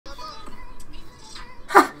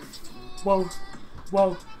Whoa.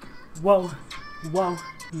 Whoa. Whoa. Whoa.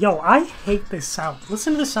 Yo, I hate this sound.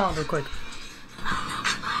 Listen to the sound real quick.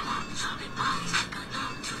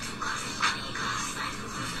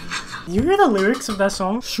 You hear the lyrics of that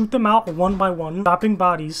song? Shoot them out one by one, dropping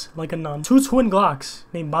bodies like a nun. Two twin Glocks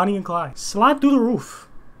named Bonnie and Clyde. Slide through the roof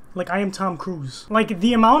like I am Tom Cruise. Like,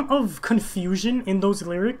 the amount of confusion in those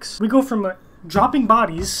lyrics. We go from dropping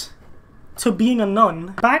bodies to being a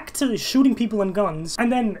nun, back to shooting people and guns,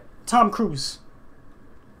 and then Tom Cruise.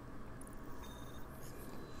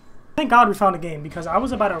 Thank God we found a game, because I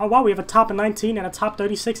was about to, oh wow, we have a top 19 and a top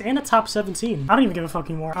 36 and a top 17. I don't even give a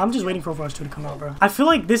fucking more. I'm just waiting for Overwatch 2 to come out, bro. I feel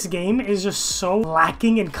like this game is just so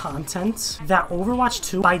lacking in content that Overwatch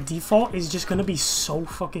 2 by default is just gonna be so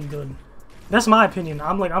fucking good. That's my opinion.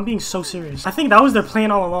 I'm being so serious. I think that was their plan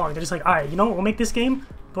all along. They're just like, alright, you know what, we'll make this game,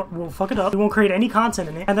 but we'll fuck it up. We won't create any content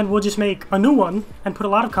in it, and then we'll just make a new one and put a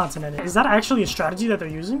lot of content in it. Is that actually a strategy that they're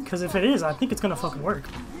using? Because if it is, I think it's gonna fucking work.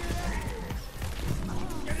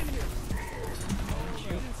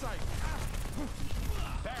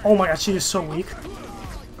 Oh my god, she is so weak.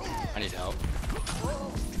 I need help.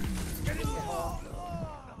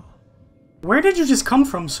 Where did you just come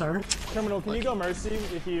from, sir? Criminal, can you go Mercy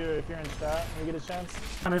if you're in stat when you get a chance?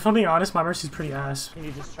 I mean, if I'm being honest, my Mercy's pretty ass. Can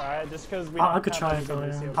you just try it? Just because we I could try it though,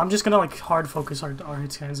 yeah. I'm just gonna like hard focus our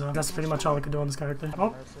hit scans on. That's pretty much all I could do on this character.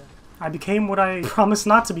 Oh, I became what I promised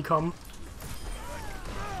not to become.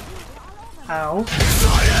 Ow.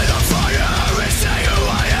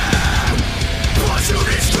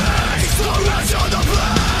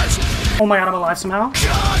 Oh my god, I'm alive somehow.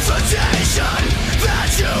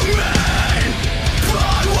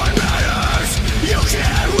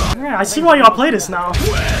 Yeah, I see why y'all play this now.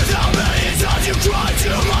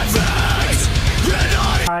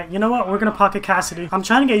 Alright, you know what? We're gonna pocket Cassidy. I'm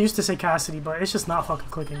trying to get used to say Cassidy, but it's just not fucking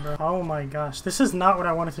clicking, bro. Oh my gosh. This is not what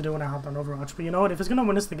I wanted to do when I hopped on Overwatch. But you know what? If it's gonna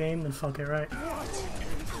win us the game, then fuck it, right?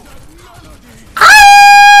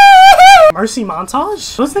 Mercy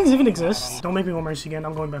montage? Those things even exist? Don't make me go Mercy again.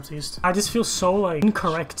 I'm going Baptiste. I just feel so, like,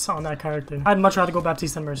 incorrect on that character. I'd much rather go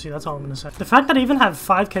Baptiste than Mercy. That's all I'm gonna say. The fact that I even have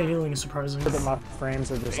 5k healing is surprising. My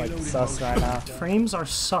frames are just, like, sus right now. Frames are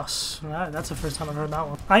sus. That's the first time I've heard that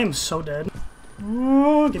one. I am so dead.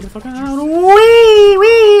 Oh, get the fuck out. Wee!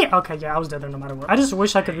 Wee! Okay, yeah, I was dead there no matter what. I just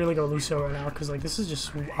wish I could really go Lucio right now, because, like, this is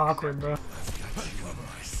just awkward, bro.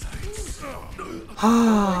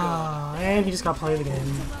 And he just got play of the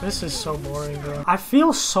game. This is so boring, bro. I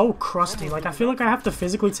feel so crusty. Like, I feel like I have to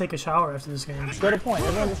physically take a shower after this game. Just go to point.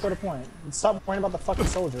 Everyone just go to point. Stop worrying about the fucking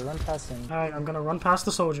soldier. Run past him. Alright, I'm gonna run past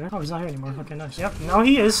the soldier. Oh, he's not here anymore. Okay, nice. Yep, no,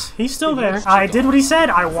 he is. He's still there. I did what he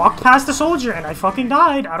said. I walked past the soldier and I fucking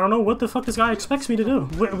died. I don't know what the fuck this guy expects me to do.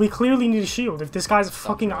 We clearly need a shield. If this guy's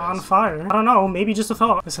fucking on fire, I don't know. Maybe just a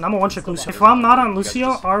thought. Listen, I'm a one-trick Lucio. If I'm not on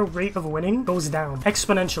Lucio, our rate of winning goes down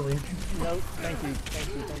exponentially. No, thank you. Thank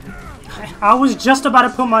you. Thank you. I was just about to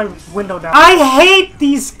put my window down. I hate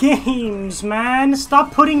these games, man.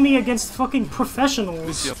 Stop putting me against fucking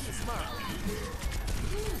professionals.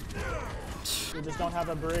 We just don't have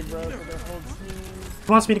a brig, bro, for their whole team.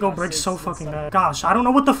 He wants me to go brig so fucking bad. Gosh, I don't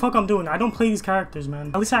know what the fuck I'm doing. I don't play these characters,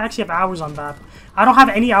 man. At least I actually have hours on BAP. I don't have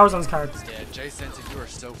any hours on this character. Yeah, J-Sense, if you are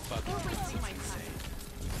so fucking good, it's insane.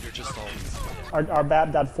 You're just all... Our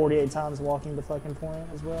BAP died 48 times walking the fucking point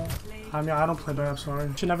as well. I mean, I don't play BAP, sorry.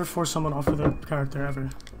 You should never force someone off of their character, ever.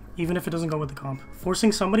 Even if it doesn't go with the comp.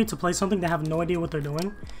 Forcing somebody to play something they have no idea what they're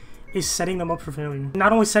doing is setting them up for failure.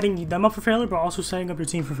 Not only setting them up for failure, but also setting up your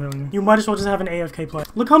team for failure. You might as well just have an AFK play.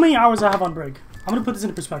 Look how many hours I have on Brig. I'm gonna put this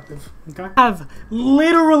into perspective, okay? I have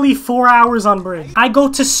literally 4 hours on Brig. I go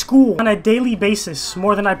to school on a daily basis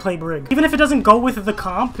more than I play Brig. Even if it doesn't go with the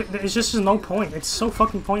comp, it's just no point. It's so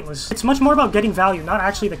fucking pointless. It's much more about getting value, not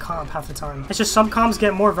actually the comp half the time. It's just some comps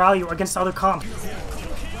get more value against other comp.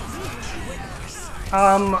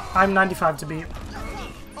 I'm 95 to beat.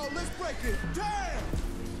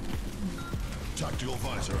 Tactical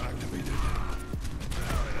visor activated.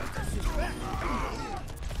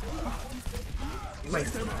 Wait,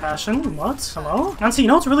 Passion? What? Hello? Nancy, you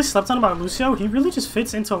know what's really slept on about Lucio? He really just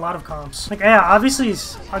fits into a lot of comps. Like, yeah, obviously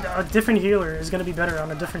a different healer is gonna be better on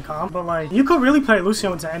a different comp, but like, you could really play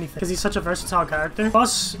Lucio into anything because he's such a versatile character.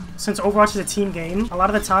 Plus, since Overwatch is a team game, a lot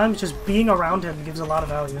of the time, just being around him gives a lot of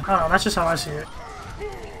value. I don't know, that's just how I see it.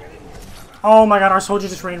 Oh my god, our soldier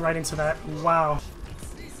just ran right into that. Wow.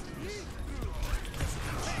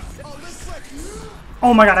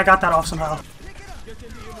 Oh my god, I got that off somehow.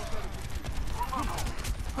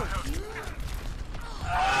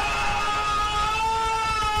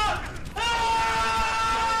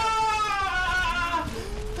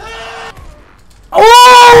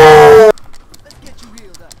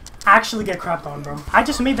 actually get crapped on, bro. I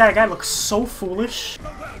just made that guy look so foolish.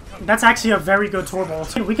 That's actually a very good turbo.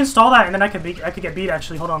 Dude, we can stall that and then I could get beat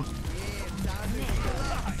actually. Hold on.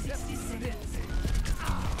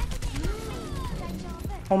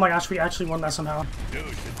 Oh my gosh, we actually won that somehow.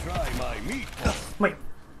 Wait.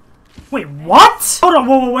 Wait, what? Hold on,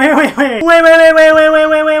 whoa, wait.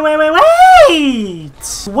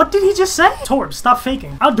 What did he just say? Torb, stop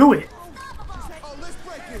faking. I'll do it.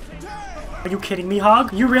 Are you kidding me,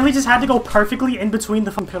 Hog? You really just had to go perfectly in between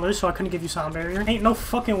the pillars so I couldn't give you sound barrier? Ain't no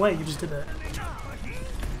fucking way you just did that.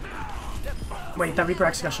 Wait, that Reaper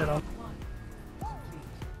actually got shit on.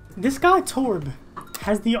 This guy, Torb,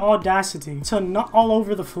 has the audacity to nut all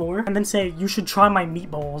over the floor and then say, you should try my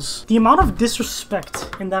meatballs. The amount of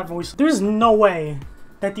disrespect in that voice. There's no way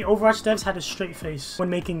that the Overwatch devs had a straight face when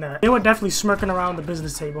making that. They were definitely smirking around the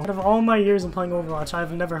business table. Out of all my years in playing Overwatch,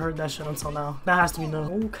 I've never heard that shit until now. That has to be no.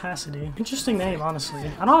 Oh, Cassidy. Interesting name, honestly.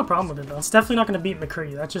 I don't have a problem with it, though. It's definitely not going to beat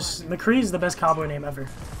McCree. That just... McCree is the best cowboy name ever.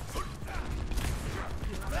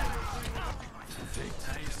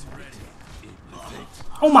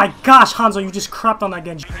 Oh my gosh, Hanzo, you just crapped on that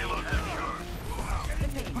Genji.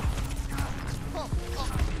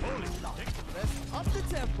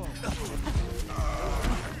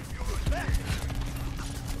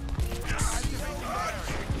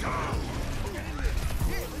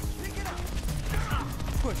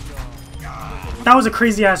 That was a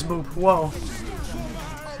crazy ass boop. Whoa.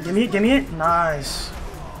 Give me it, give me it. Nice.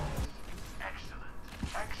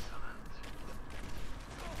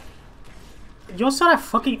 You also saw that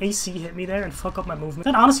fucking AC hit me there and fuck up my movement.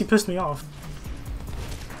 That honestly pissed me off.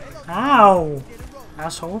 Ow.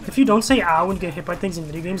 Asshole. If you don't say ow when you get hit by things in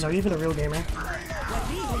video games, are you even a real gamer?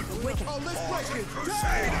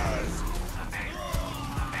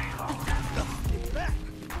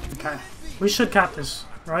 Okay. We should cap this,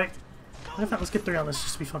 right? Matter of fact, let's get 3 on this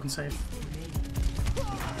just to be fucking safe.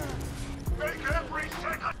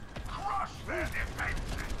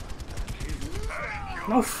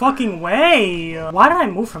 No fucking way! Why did I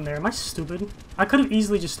move from there? Am I stupid? I could have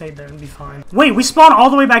easily just stayed there and be fine. Wait, we spawned all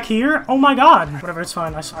the way back here? Oh my god! Whatever, it's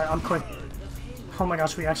fine. I'm quick. Oh my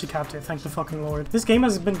gosh, we actually capped it. Thank the fucking lord. This game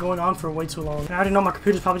has been going on for way too long. And I already know my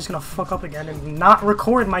computer's probably just gonna fuck up again and not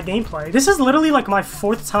record my gameplay. This is literally like my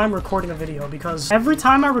 4th time recording a video because every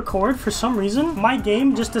time I record, for some reason, my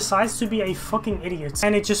game just decides to be a fucking idiot.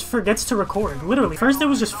 And it just forgets to record. Literally. First it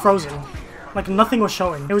was just frozen. Like nothing was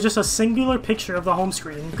showing. It was just a singular picture of the home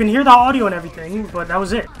screen. You can hear the audio and everything, but that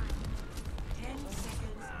was it.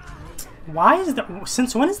 Why is that?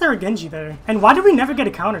 Since when is there a Genji there? And why did we never get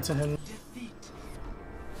a counter to him?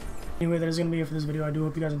 Anyway, that is going to be it for this video. I do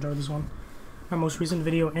hope you guys enjoyed this one. My most recent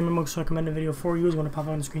video and my most recommended video for you is going to pop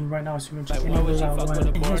up on the screen right now. So you can check it out.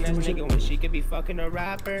 When she could be fucking a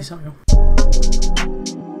rapper. Peace out, yo.